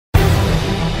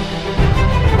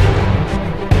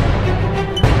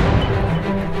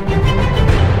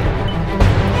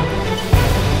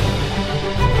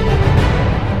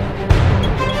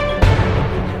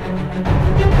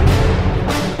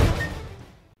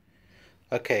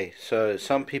Okay, so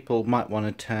some people might want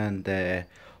to turn their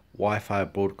Wi-Fi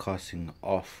broadcasting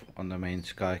off on the main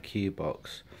Sky Q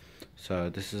box. So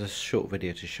this is a short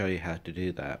video to show you how to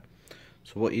do that.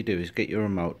 So what you do is get your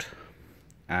remote,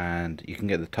 and you can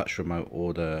get the touch remote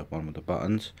or the one with the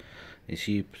buttons. You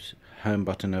see home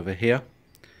button over here.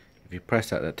 If you press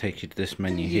that, that takes you to this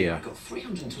menu here.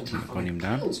 Volume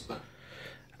down.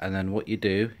 And then what you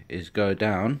do is go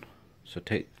down, so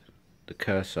take the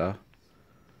cursor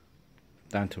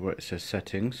down to where it says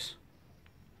settings.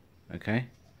 Okay,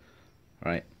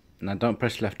 right, now don't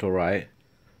press left or right.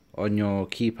 On your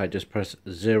keypad just press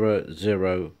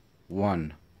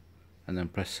 001 and then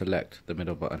press select the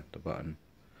middle button, the button.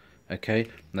 Okay,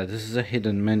 now this is a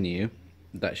hidden menu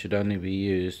that should only be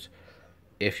used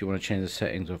if you want to change the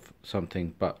settings of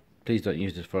something, but please don't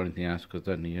use this for anything else, because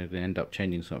then you're going to end up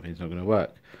changing something. It's not going to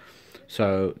work.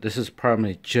 So this is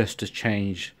primarily just to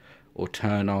change or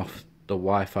turn off the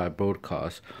Wi-Fi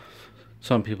broadcast.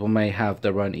 Some people may have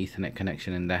their own Ethernet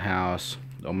connection in their house,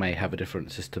 or may have a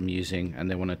different system using,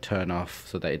 and they want to turn off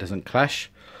so that it doesn't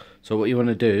clash. So what you want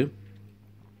to do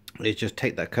is just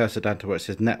take that cursor down to where it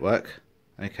says network.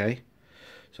 Okay,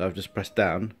 so I've just pressed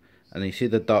down, and you see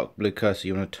the dark blue cursor.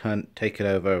 You want to take it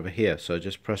over here, so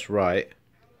just press right.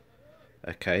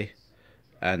 Okay,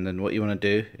 and then what you want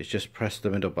to do is just press the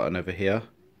middle button over here,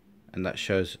 and that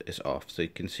shows it's off. So you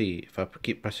can see if I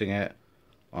keep pressing it,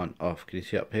 on, off. Can you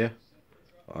see up here?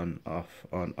 On, off,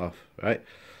 right?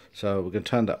 So we're going to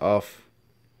turn that off.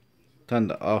 Turn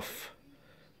that off.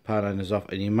 Power line is off,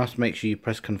 and you must make sure you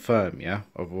press confirm, yeah?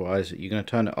 Otherwise you're going to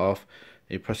turn it off,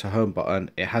 and you press the home button,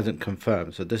 it hasn't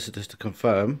confirmed. So this is just to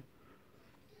confirm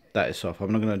that it's off.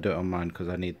 I'm not going to do it on mine because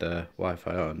I need the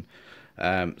Wi-Fi on.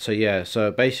 So yeah, so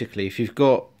basically if you've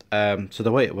got so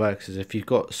the way it works is, if you've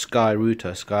got Sky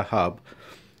router, Sky hub,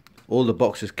 all the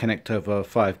boxes connect over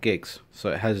 5 gigs, so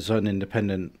it has its own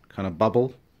independent kind of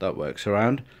bubble that works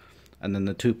around, and then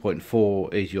the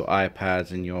 2.4 is your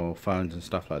iPads and your phones and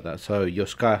stuff like that. So your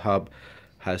Sky hub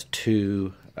has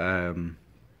 2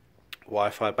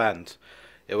 Wi-Fi bands.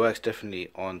 It works differently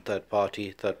on third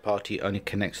party only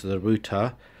connects to the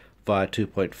router via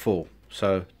 2.4,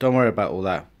 so don't worry about all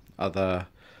that other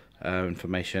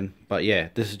information. But yeah,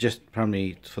 this is just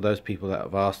primarily for those people that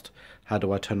have asked, how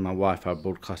do I turn my Wi-Fi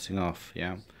broadcasting off?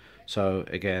 Yeah, so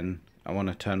again, I want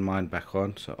to turn mine back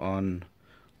on. So on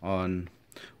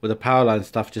with the power line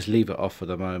stuff, just leave it off for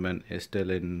the moment. It's still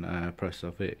in process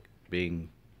of it being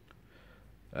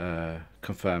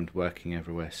confirmed, working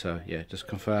everywhere. So yeah, just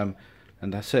confirm,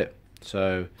 and that's it.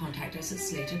 So contact us at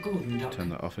slatergordon.com. Turn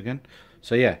that off again.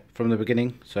 So yeah, from the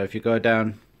beginning. So if you go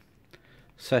down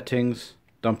settings,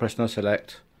 don't press no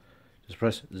select, just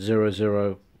press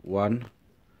 001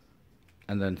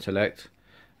 and then select,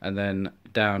 and then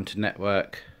down to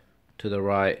network to the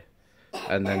right,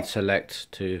 and then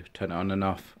select to turn it on and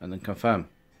off, and then confirm.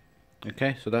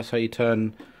 Okay, so that's how you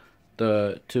turn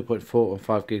the 2.4 and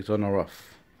 5 gigs on or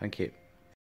off. Thank you.